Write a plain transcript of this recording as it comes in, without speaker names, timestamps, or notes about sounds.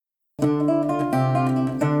Hi,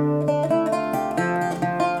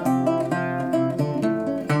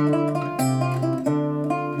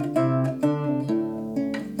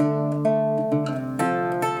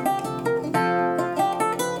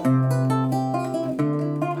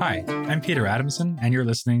 I'm Peter Adamson, and you're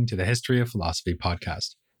listening to the History of Philosophy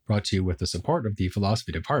podcast, brought to you with the support of the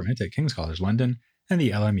Philosophy Department at King's College London and the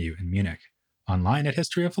LMU in Munich, online at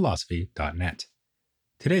historyofphilosophy.net.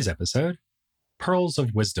 Today's episode, Pearls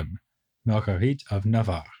of Wisdom, Marguerite of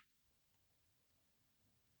Navarre.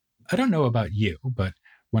 I don't know about you, but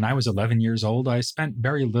when I was 11 years old, I spent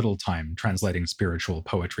very little time translating spiritual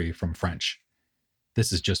poetry from French.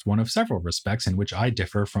 This is just one of several respects in which I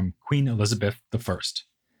differ from Queen Elizabeth I.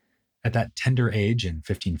 At that tender age in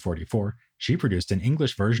 1544, she produced an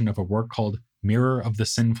English version of a work called Mirror of the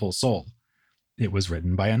Sinful Soul. It was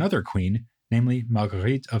written by another queen, namely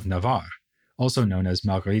Marguerite of Navarre, also known as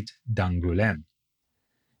Marguerite d'Angoulême.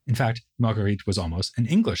 In fact, Marguerite was almost an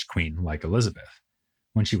English queen like Elizabeth.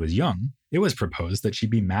 When she was young, it was proposed that she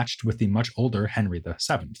be matched with the much older Henry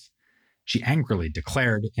VII. She angrily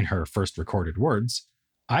declared in her first recorded words,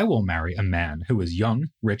 "I will marry a man who is young,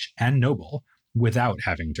 rich, and noble, without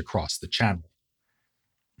having to cross the Channel."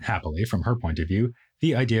 Happily, from her point of view,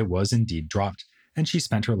 the idea was indeed dropped, and she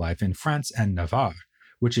spent her life in France and Navarre,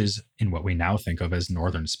 which is in what we now think of as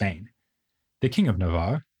northern Spain. The King of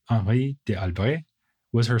Navarre, Henri d'Albret,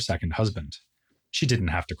 was her second husband. She didn't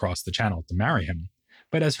have to cross the Channel to marry him,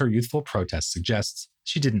 but as her youthful protest suggests,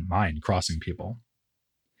 she didn't mind crossing people.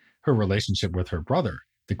 Her relationship with her brother,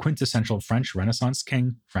 the quintessential French Renaissance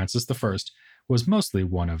king, Francis I, was mostly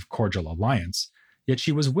one of cordial alliance, yet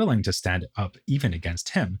she was willing to stand up even against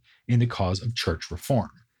him in the cause of church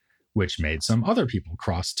reform, which made some other people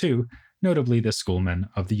cross too, notably the schoolmen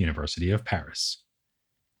of the University of Paris.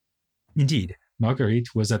 Indeed,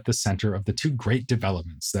 Marguerite was at the center of the two great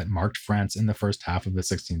developments that marked France in the first half of the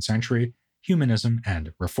 16th century, humanism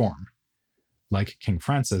and reform. Like King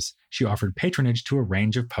Francis, she offered patronage to a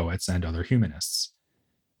range of poets and other humanists.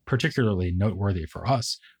 Particularly noteworthy for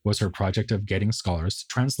us was her project of getting scholars to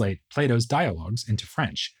translate Plato's dialogues into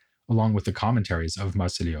French, along with the commentaries of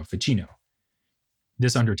Marsilio Ficino.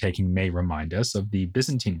 This undertaking may remind us of the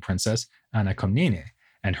Byzantine princess Anna Komnene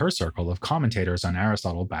and her circle of commentators on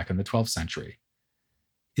Aristotle back in the 12th century.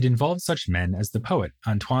 It involved such men as the poet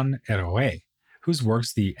Antoine Héroët, whose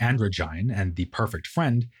works The Androgyne and The Perfect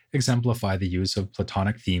Friend exemplify the use of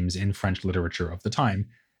Platonic themes in French literature of the time,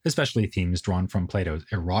 especially themes drawn from Plato's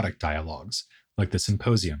erotic dialogues, like the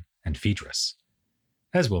Symposium and Phaedrus.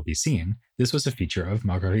 As we'll be seeing, this was a feature of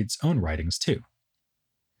Marguerite's own writings too.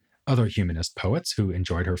 Other humanist poets who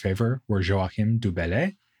enjoyed her favor were Joachim du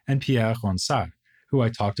Bellay and Pierre Ronsard, who I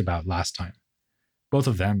talked about last time. Both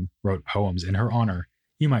of them wrote poems in her honor.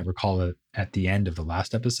 You might recall that at the end of the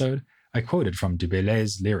last episode, I quoted from du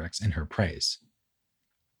Bellay's lyrics in her praise.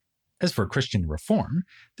 As for Christian reform,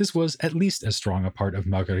 this was at least as strong a part of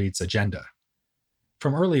Marguerite's agenda.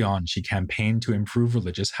 From early on, she campaigned to improve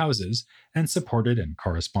religious houses and supported and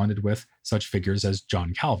corresponded with such figures as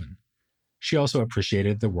John Calvin. She also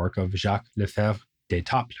appreciated the work of Jacques Lefebvre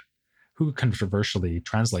d'Étaples, who controversially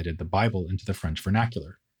translated the Bible into the French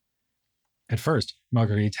vernacular. At first,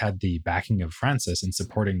 Marguerite had the backing of Francis in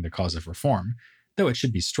supporting the cause of reform, though it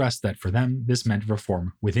should be stressed that for them this meant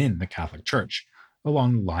reform within the Catholic Church,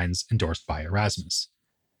 along the lines endorsed by Erasmus.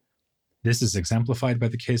 This is exemplified by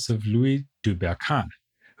the case of Louis du Berquin,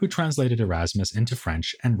 who translated Erasmus into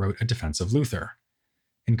French and wrote a defense of Luther.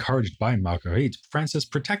 Encouraged by Marguerite, Francis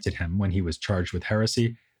protected him when he was charged with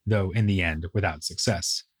heresy, though in the end without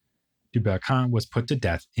success. Du Berquin was put to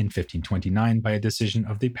death in 1529 by a decision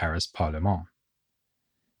of the Paris Parlement.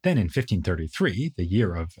 Then in 1533, the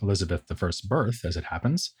year of Elizabeth I's birth, as it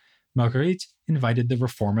happens, Marguerite invited the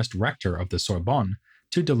reformist rector of the Sorbonne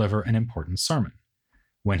to deliver an important sermon.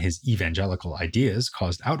 When his evangelical ideas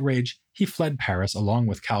caused outrage, he fled Paris along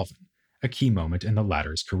with Calvin, a key moment in the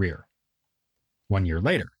latter's career. 1 year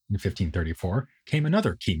later, in 1534, came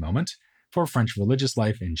another key moment for French religious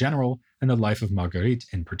life in general and the life of Marguerite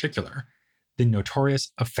in particular, the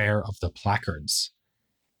notorious Affair of the Placards.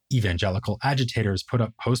 Evangelical agitators put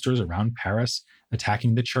up posters around Paris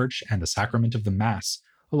attacking the church and the sacrament of the Mass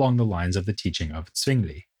along the lines of the teaching of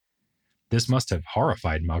Zwingli. This must have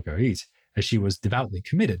horrified Marguerite, as she was devoutly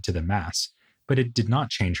committed to the Mass, but it did not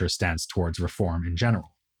change her stance towards reform in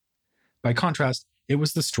general. By contrast, it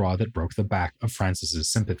was the straw that broke the back of Francis's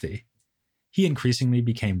sympathy. He increasingly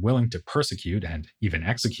became willing to persecute and even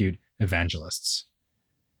execute evangelists.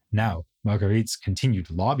 Now, Marguerite's continued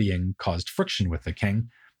lobbying caused friction with the king,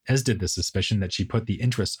 as did the suspicion that she put the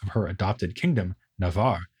interests of her adopted kingdom,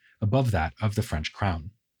 Navarre, above that of the French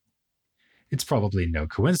crown. It's probably no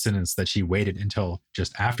coincidence that she waited until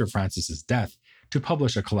just after Francis's death to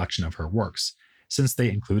publish a collection of her works, since they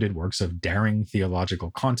included works of daring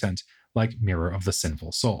theological content like Mirror of the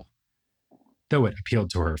Sinful Soul. Though it appealed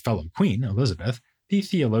to her fellow queen, Elizabeth, the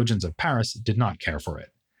theologians of Paris did not care for it.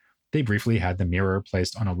 They briefly had the Mirror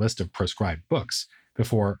placed on a list of proscribed books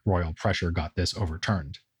before royal pressure got this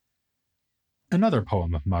overturned. Another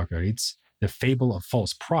poem of Marguerite's, The Fable of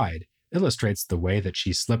False Pride, illustrates the way that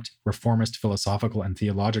she slipped reformist philosophical and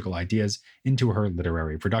theological ideas into her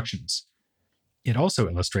literary productions. It also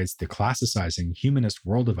illustrates the classicizing humanist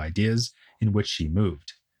world of ideas in which she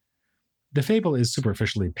moved. The fable is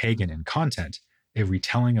superficially pagan in content, a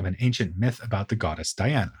retelling of an ancient myth about the goddess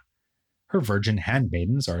Diana. Her virgin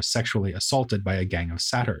handmaidens are sexually assaulted by a gang of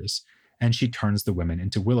satyrs, and she turns the women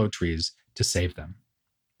into willow trees to save them.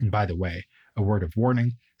 And by the way, a word of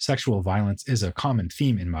warning, sexual violence is a common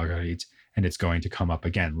theme in Marguerite, and it's going to come up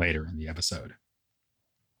again later in the episode.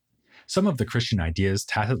 Some of the Christian ideas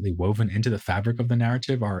tacitly woven into the fabric of the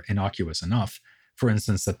narrative are innocuous enough, for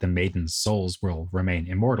instance that the maidens' souls will remain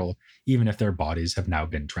immortal even if their bodies have now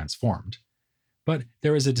been transformed. But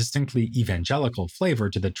there is a distinctly evangelical flavor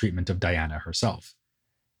to the treatment of Diana herself.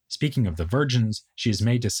 Speaking of the virgins, she is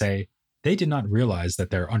made to say, they did not realize that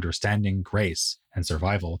their understanding, grace, and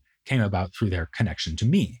survival came about through their connection to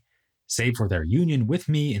me. Save for their union with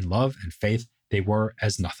me in love and faith, they were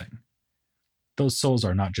as nothing. Those souls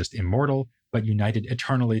are not just immortal, but united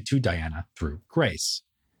eternally to Diana through grace.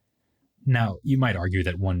 Now, you might argue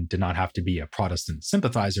that one did not have to be a Protestant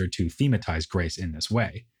sympathizer to thematize grace in this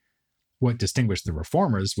way. What distinguished the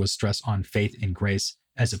Reformers was stress on faith in grace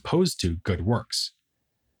as opposed to good works.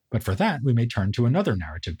 But for that, we may turn to another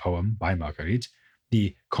narrative poem by Marguerite,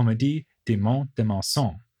 the Comédie des Monts de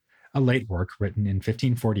Marsan, a late work written in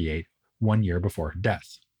 1548, 1 year before her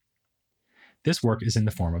death. This work is in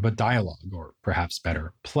the form of a dialogue, or perhaps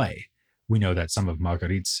better, play. We know that some of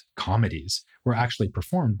Marguerite's comedies were actually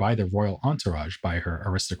performed by the royal entourage by her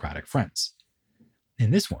aristocratic friends.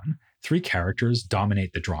 In this one, 3 characters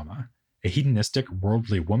dominate the drama: a hedonistic,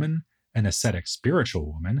 worldly woman, an ascetic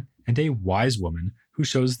spiritual woman, and a wise woman who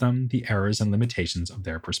shows them the errors and limitations of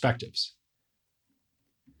their perspectives.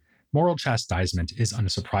 Moral chastisement is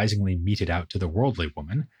unsurprisingly meted out to the worldly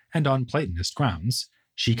woman, and on Platonist grounds.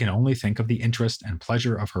 She can only think of the interest and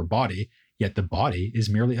pleasure of her body, yet the body is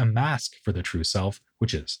merely a mask for the true self,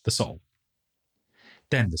 which is the soul.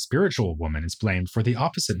 Then the spiritual woman is blamed for the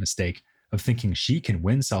opposite mistake of thinking she can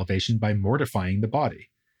win salvation by mortifying the body.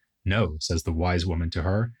 No, says the wise woman to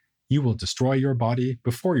her, you will destroy your body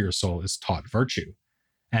before your soul is taught virtue,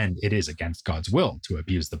 and it is against God's will to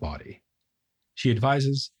abuse the body. She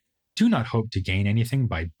advises, do not hope to gain anything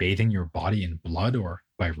by bathing your body in blood or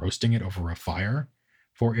by roasting it over a fire.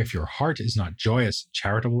 For if your heart is not joyous,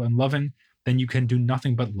 charitable, and loving, then you can do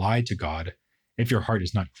nothing but lie to God. If your heart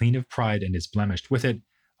is not clean of pride and is blemished with it,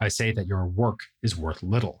 I say that your work is worth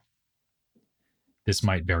little. This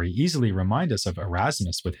might very easily remind us of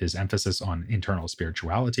Erasmus with his emphasis on internal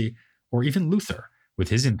spirituality, or even Luther with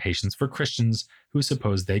his impatience for Christians who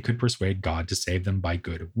suppose they could persuade God to save them by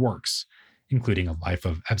good works, including a life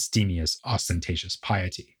of abstemious, ostentatious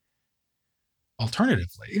piety.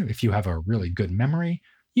 Alternatively, if you have a really good memory,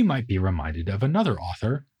 you might be reminded of another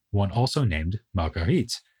author, one also named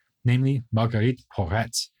Marguerite, namely Marguerite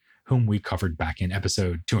Porete, whom we covered back in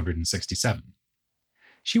episode 267.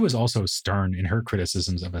 She was also stern in her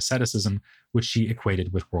criticisms of asceticism, which she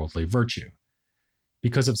equated with worldly virtue.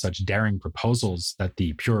 Because of such daring proposals that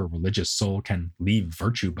the pure religious soul can leave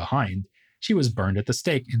virtue behind, she was burned at the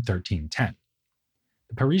stake in 1310.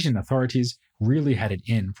 The Parisian authorities really had it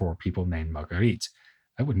in for people named Marguerite.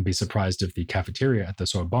 I wouldn't be surprised if the cafeteria at the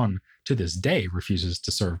Sorbonne to this day refuses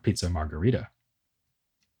to serve pizza margherita.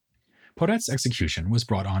 Porete's execution was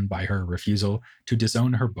brought on by her refusal to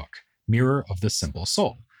disown her book, Mirror of the Simple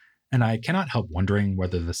Soul, and I cannot help wondering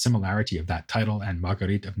whether the similarity of that title and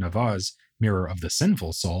Marguerite of Navarre's Mirror of the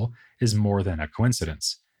Sinful Soul is more than a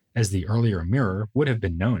coincidence, as the earlier mirror would have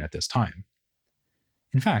been known at this time.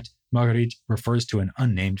 In fact, Marguerite refers to an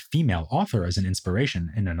unnamed female author as an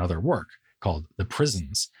inspiration in another work called The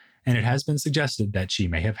Prisons, and it has been suggested that she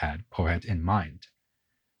may have had Porete in mind.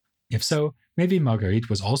 If so, maybe Marguerite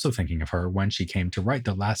was also thinking of her when she came to write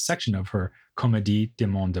the last section of her Comédie des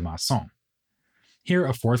Monts de Marsan. Here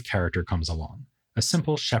a fourth character comes along, a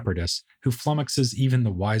simple shepherdess who flummoxes even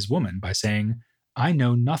the wise woman by saying, I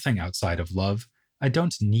know nothing outside of love, I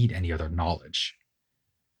don't need any other knowledge.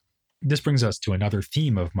 This brings us to another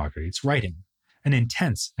theme of Marguerite's writing, an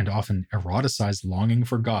intense and often eroticized longing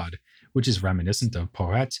for God, which is reminiscent of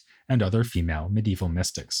Porete and other female medieval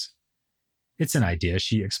mystics. It's an idea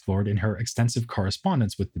she explored in her extensive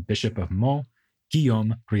correspondence with the Bishop of Meaux,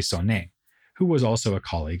 Guillaume Briçonnet, who was also a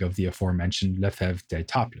colleague of the aforementioned Lefebvre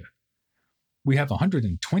d'Etaples. We have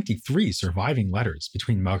 123 surviving letters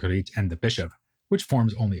between Marguerite and the bishop, which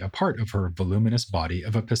forms only a part of her voluminous body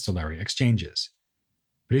of epistolary exchanges.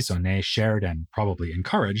 Briçonnet shared and probably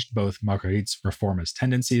encouraged both Marguerite's reformist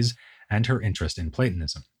tendencies and her interest in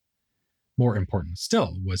Platonism. More important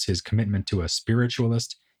still was his commitment to a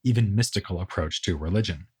spiritualist, even mystical approach to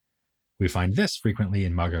religion. We find this frequently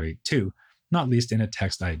in Marguerite too, not least in a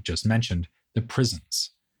text I just mentioned, The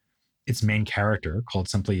Prisons. Its main character, called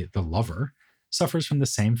simply the Lover, suffers from the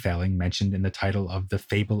same failing mentioned in the title of The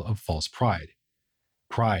Fable of False Pride.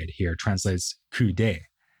 Pride here translates cude,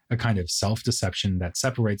 a kind of self-deception that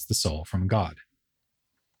separates the soul from God.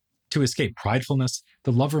 To escape pridefulness,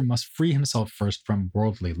 the lover must free himself first from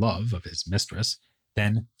worldly love of his mistress,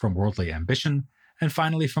 then from worldly ambition, and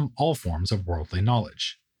finally from all forms of worldly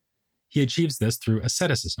knowledge. He achieves this through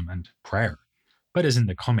asceticism and prayer, but as in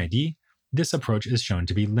the Comédie, this approach is shown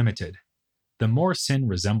to be limited. The more sin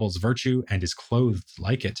resembles virtue and is clothed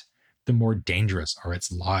like it, the more dangerous are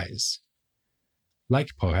its lies. Like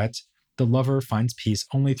Poète, the lover finds peace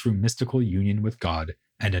only through mystical union with God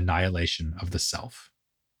and annihilation of the self.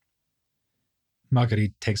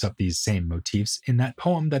 Marguerite takes up these same motifs in that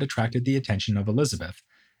poem that attracted the attention of Elizabeth,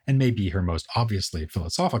 and may be her most obviously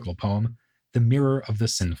philosophical poem, The Mirror of the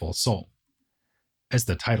Sinful Soul. As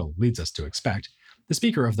the title leads us to expect, the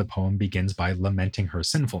speaker of the poem begins by lamenting her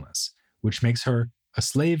sinfulness, which makes her a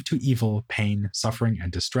slave to evil, pain, suffering,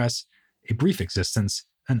 and distress, a brief existence,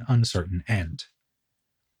 an uncertain end.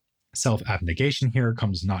 Self-abnegation here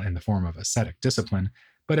comes not in the form of ascetic discipline,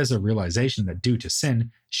 but as a realization that due to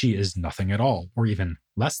sin, she is nothing at all, or even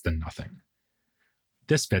less than nothing.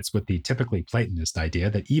 This fits with the typically Platonist idea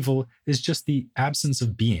that evil is just the absence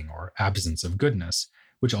of being or absence of goodness,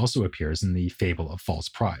 which also appears in the fable of false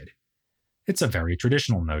pride. It's a very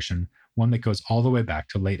traditional notion, one that goes all the way back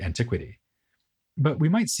to late antiquity. But we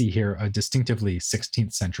might see here a distinctively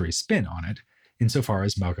 16th century spin on it, insofar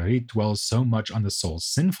as Marguerite dwells so much on the soul's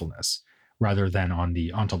sinfulness, rather than on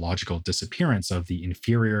the ontological disappearance of the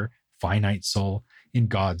inferior, finite soul in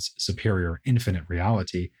God's superior, infinite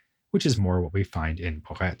reality, which is more what we find in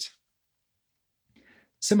Poète.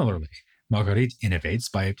 Similarly, Marguerite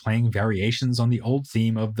innovates by playing variations on the old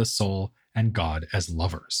theme of the soul and God as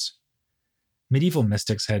lovers. Medieval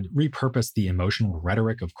mystics had repurposed the emotional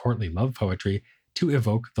rhetoric of courtly love poetry to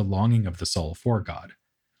evoke the longing of the soul for God.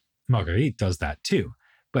 Marguerite does that too,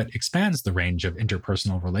 but expands the range of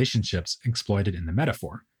interpersonal relationships exploited in the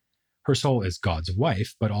metaphor. Her soul is God's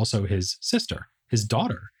wife, but also his sister, his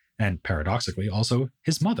daughter, and paradoxically also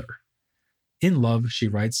his mother. In love, she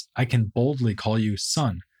writes, I can boldly call you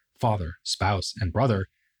son, father, spouse, and brother,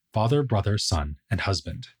 father, brother, son, and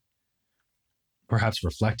husband. Perhaps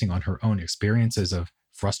reflecting on her own experiences of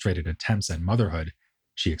frustrated attempts at motherhood,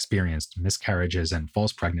 she experienced miscarriages and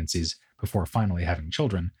false pregnancies before finally having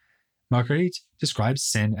children, Marguerite describes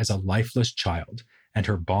sin as a lifeless child and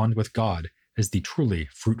her bond with God as the truly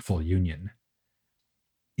fruitful union.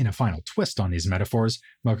 In a final twist on these metaphors,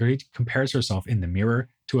 Marguerite compares herself in the mirror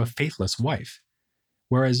to a faithless wife.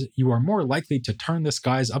 Whereas you are more likely to turn the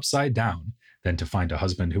skies upside down than to find a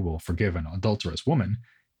husband who will forgive an adulterous woman,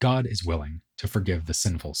 God is willing to forgive the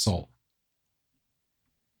sinful soul.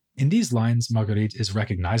 In these lines, Marguerite is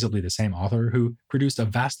recognizably the same author who produced a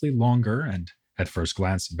vastly longer and, at first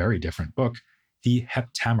glance, very different book, the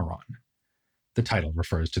Heptameron. The title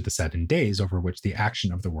refers to the 7 days over which the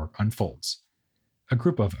action of the work unfolds. A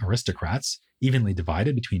group of aristocrats, evenly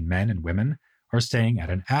divided between men and women, are staying at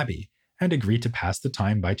an abbey and agree to pass the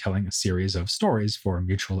time by telling a series of stories for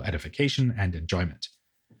mutual edification and enjoyment.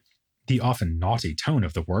 The often naughty tone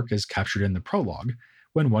of the work is captured in the prologue,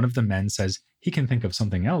 when one of the men says he can think of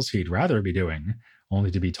something else he'd rather be doing,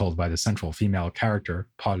 only to be told by the central female character,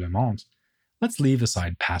 Parlement, let's leave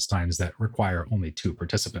aside pastimes that require only 2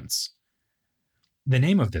 participants. The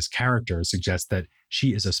name of this character suggests that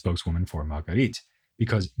she is a spokeswoman for Marguerite,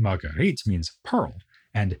 because Marguerite means pearl,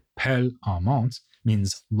 and Perle amante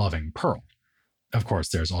means loving pearl. Of course,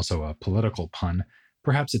 there's also a political pun.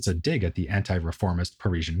 Perhaps it's a dig at the anti-reformist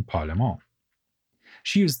Parisian Parlement.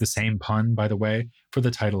 She used the same pun, by the way, for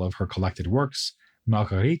the title of her collected works,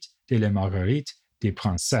 Marguerite de la Marguerite des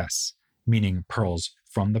Princesses, meaning pearls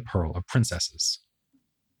from the pearl of princesses.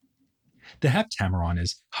 The Heptameron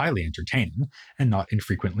is highly entertaining, and not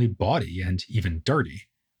infrequently bawdy and even dirty.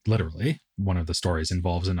 Literally, one of the stories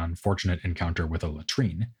involves an unfortunate encounter with a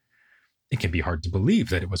latrine. It can be hard to believe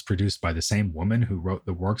that it was produced by the same woman who wrote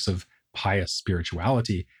the works of pious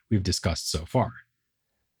spirituality we've discussed so far.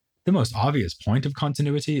 The most obvious point of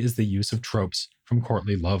continuity is the use of tropes from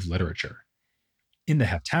courtly love literature. In the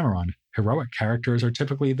Heptameron, heroic characters are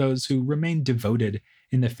typically those who remain devoted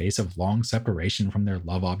in the face of long separation from their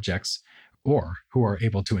love objects, or who are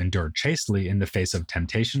able to endure chastely in the face of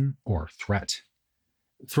temptation or threat.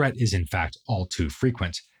 Threat is in fact all too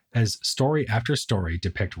frequent, as story after story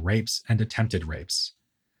depict rapes and attempted rapes.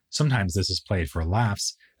 Sometimes this is played for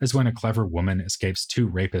laughs, as when a clever woman escapes two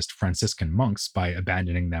rapist Franciscan monks by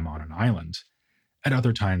abandoning them on an island. At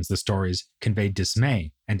other times, the stories convey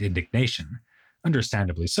dismay and indignation,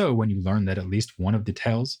 understandably so when you learn that at least one of the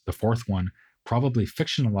tales, the fourth one, probably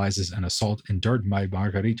fictionalizes an assault endured by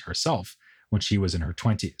Marguerite herself when she was in her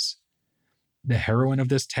 20s. The heroine of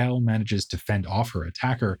this tale manages to fend off her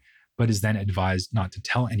attacker, but is then advised not to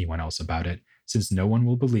tell anyone else about it, since no one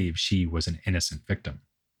will believe she was an innocent victim.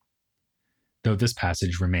 Though this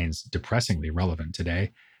passage remains depressingly relevant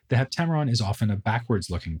today, the Heptameron is often a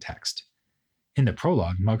backwards-looking text. In the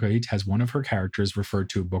prologue, Marguerite has one of her characters referred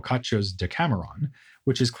to Boccaccio's Decameron,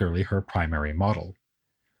 which is clearly her primary model.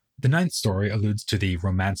 The ninth story alludes to the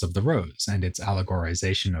Romance of the Rose and its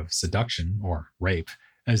allegorization of seduction, or rape,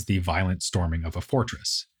 as the violent storming of a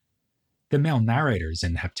fortress. The male narrators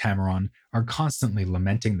in Heptameron are constantly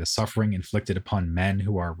lamenting the suffering inflicted upon men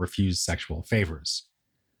who are refused sexual favors.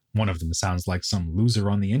 One of them sounds like some loser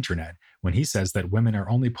on the internet when he says that women are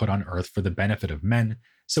only put on earth for the benefit of men,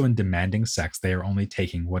 so in demanding sex they are only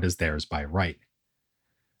taking what is theirs by right.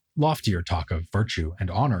 Loftier talk of virtue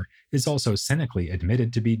and honor is also cynically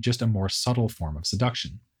admitted to be just a more subtle form of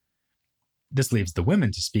seduction. This leaves the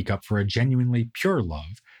women to speak up for a genuinely pure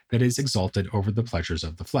love that is exalted over the pleasures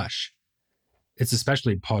of the flesh. It's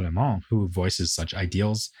especially Paul Amand who voices such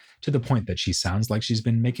ideals, to the point that she sounds like she's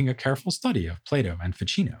been making a careful study of Plato and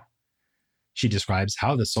Ficino. She describes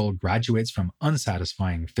how the soul graduates from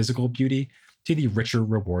unsatisfying physical beauty to the richer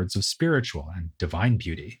rewards of spiritual and divine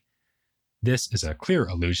beauty. This is a clear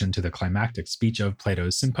allusion to the climactic speech of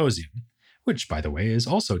Plato's Symposium, which, by the way, is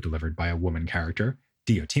also delivered by a woman character,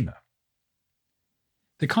 Diotima.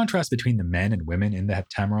 The contrast between the men and women in the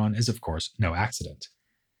Heptameron is, of course, no accident.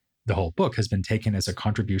 The whole book has been taken as a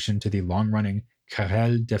contribution to the long-running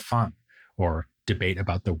Querelle des femmes, or debate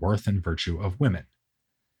about the worth and virtue of women.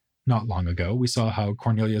 Not long ago, we saw how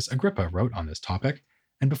Cornelius Agrippa wrote on this topic,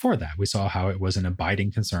 and before that, we saw how it was an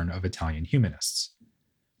abiding concern of Italian humanists.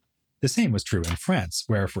 The same was true in France,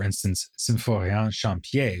 where, for instance, Symphorien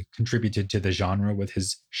Champier contributed to the genre with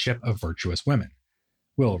his Ship of Virtuous Women.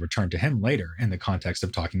 We'll return to him later in the context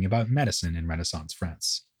of talking about medicine in Renaissance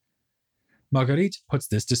France. Marguerite puts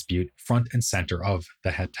this dispute front and center of the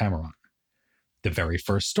Heptameron. The very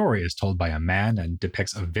first story is told by a man and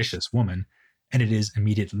depicts a vicious woman, and it is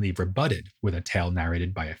immediately rebutted with a tale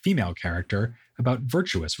narrated by a female character about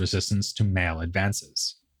virtuous resistance to male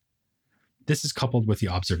advances. This is coupled with the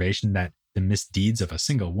observation that the misdeeds of a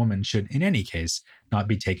single woman should in any case not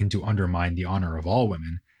be taken to undermine the honor of all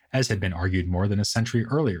women, as had been argued more than a century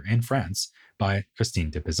earlier in France by Christine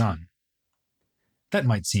de Pizan. That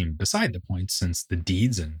might seem beside the point, since the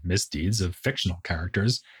deeds and misdeeds of fictional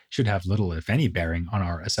characters should have little, if any, bearing on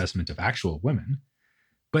our assessment of actual women.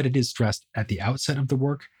 But it is stressed at the outset of the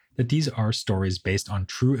work that these are stories based on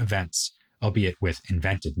true events, albeit with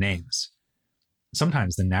invented names.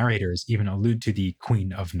 Sometimes the narrators even allude to the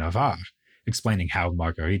Queen of Navarre, explaining how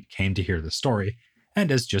Marguerite came to hear the story,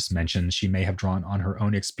 and as just mentioned, she may have drawn on her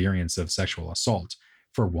own experience of sexual assault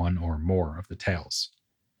for one or more of the tales.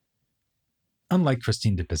 Unlike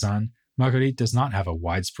Christine de Pizan, Marguerite does not have a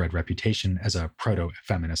widespread reputation as a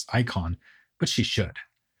proto-feminist icon, but she should.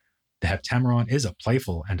 The Heptameron is a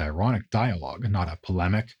playful and ironic dialogue, not a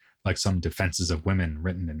polemic, like some defenses of women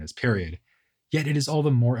written in this period, yet it is all the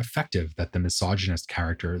more effective that the misogynist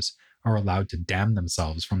characters are allowed to damn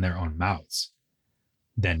themselves from their own mouths.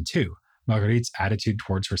 Then, too, Marguerite's attitude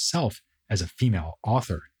towards herself as a female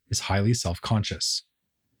author is highly self-conscious.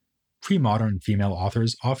 Pre-modern female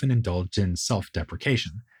authors often indulged in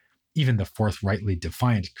self-deprecation. Even the forthrightly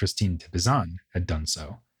defiant Christine de Pizan had done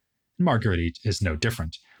so. Marguerite is no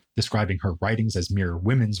different, describing her writings as mere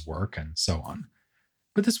women's work and so on.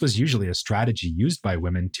 But this was usually a strategy used by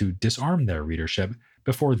women to disarm their readership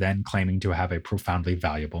before then claiming to have a profoundly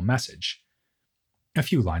valuable message. A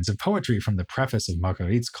few lines of poetry from the preface of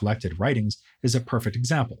Marguerite's collected writings is a perfect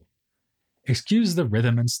example. Excuse the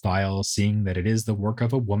rhythm and style, seeing that it is the work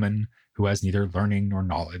of a woman who has neither learning nor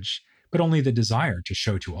knowledge, but only the desire to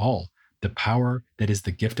show to all the power that is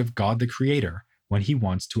the gift of God the Creator when he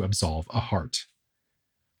wants to absolve a heart.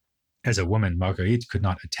 As a woman, Marguerite could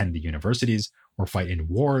not attend the universities or fight in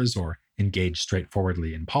wars or engage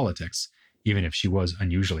straightforwardly in politics, even if she was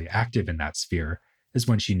unusually active in that sphere, is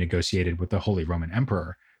when she negotiated with the Holy Roman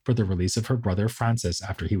Emperor for the release of her brother Francis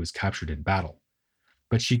after he was captured in battle.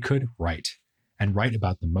 But she could write, and write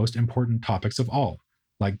about the most important topics of all,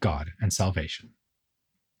 like God and salvation.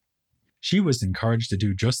 She was encouraged to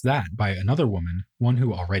do just that by another woman, one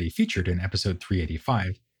who already featured in episode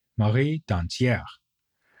 385, Marie d'Antière.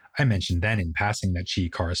 I mentioned then in passing that she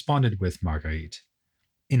corresponded with Marguerite.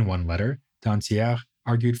 In one letter, d'Antière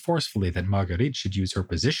argued forcefully that Marguerite should use her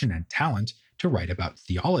position and talent to write about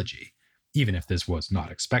theology, even if this was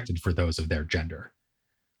not expected for those of their gender.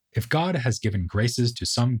 If God has given graces to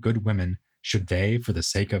some good women, should they, for the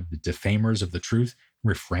sake of the defamers of the truth,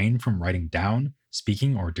 refrain from writing down,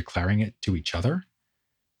 speaking, or declaring it to each other?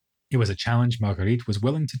 It was a challenge Marguerite was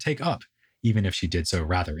willing to take up, even if she did so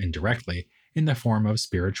rather indirectly, in the form of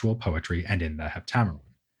spiritual poetry and in the Heptameron.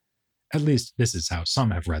 At least this is how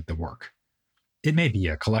some have read the work. It may be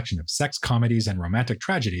a collection of sex comedies and romantic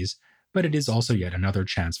tragedies, but it is also yet another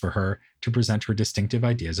chance for her to present her distinctive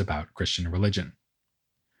ideas about Christian religion.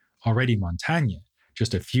 Already Montaigne,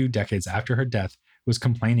 just a few decades after her death, was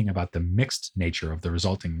complaining about the mixed nature of the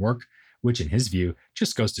resulting work, which in his view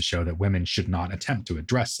just goes to show that women should not attempt to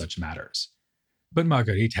address such matters. But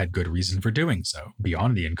Marguerite had good reason for doing so,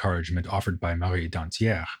 beyond the encouragement offered by Marie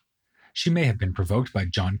d'Antière. She may have been provoked by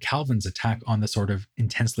John Calvin's attack on the sort of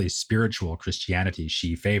intensely spiritual Christianity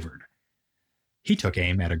she favored. He took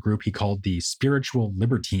aim at a group he called the spiritual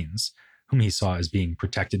libertines, whom he saw as being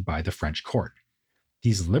protected by the French court.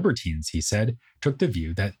 These libertines, he said, took the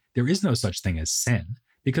view that there is no such thing as sin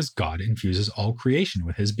because God infuses all creation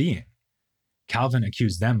with his being. Calvin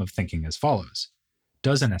accused them of thinking as follows: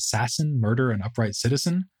 does an assassin murder an upright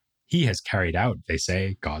citizen? He has carried out, they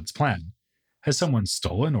say, God's plan. Has someone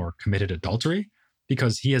stolen or committed adultery?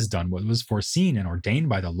 Because he has done what was foreseen and ordained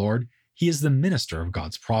by the Lord, he is the minister of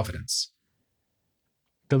God's providence.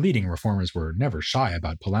 The leading reformers were never shy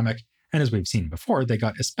about polemic, and as we've seen before, they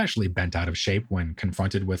got especially bent out of shape when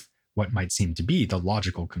confronted with what might seem to be the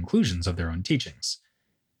logical conclusions of their own teachings.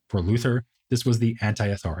 For Luther, this was the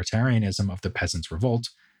anti-authoritarianism of the peasants' revolt.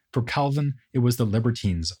 For Calvin, it was the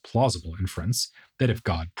libertines' plausible inference that if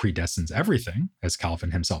God predestines everything, as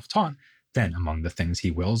Calvin himself taught, then among the things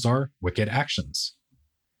he wills are wicked actions.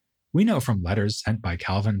 We know from letters sent by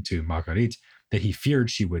Calvin to Marguerite that he feared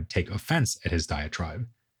she would take offense at his diatribe.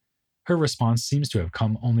 Her response seems to have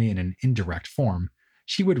come only in an indirect form.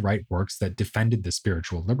 She would write works that defended the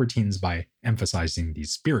spiritual libertines by emphasizing the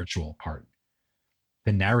spiritual part.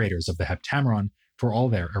 The narrators of the Heptameron, for all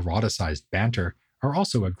their eroticized banter, are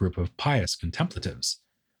also a group of pious contemplatives.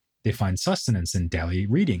 They find sustenance in daily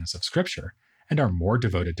readings of Scripture and are more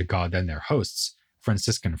devoted to God than their hosts,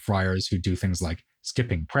 Franciscan friars who do things like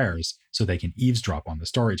skipping prayers so they can eavesdrop on the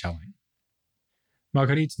storytelling.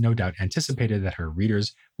 Marguerite no doubt anticipated that her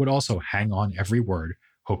readers would also hang on every word,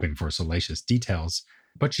 hoping for salacious details,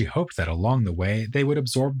 but she hoped that along the way they would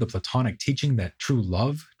absorb the Platonic teaching that true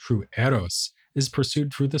love, true eros, is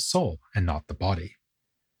pursued through the soul and not the body.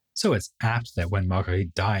 So it's apt that when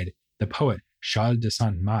Marguerite died, the poet Charles de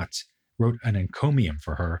Saint-Marthe wrote an encomium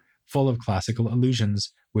for her full of classical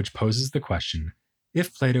allusions, which poses the question,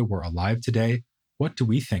 if Plato were alive today, what do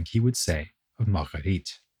we think he would say of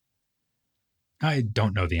Marguerite? I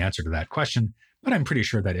don't know the answer to that question, but I'm pretty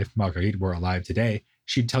sure that if Marguerite were alive today,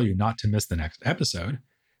 she'd tell you not to miss the next episode,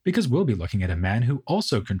 because we'll be looking at a man who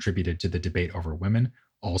also contributed to the debate over women,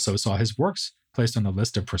 also saw his works placed on the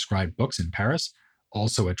list of proscribed books in Paris,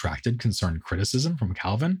 also attracted concerned criticism from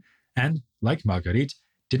Calvin, and, like Marguerite,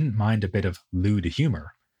 didn't mind a bit of lewd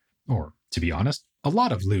humor. Or, to be honest, a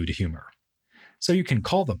lot of lewd humor. So you can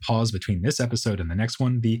call the pause between this episode and the next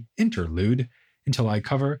one the interlude until I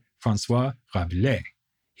cover François Rabelais,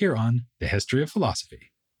 here on The History of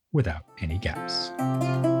Philosophy, without any gaps.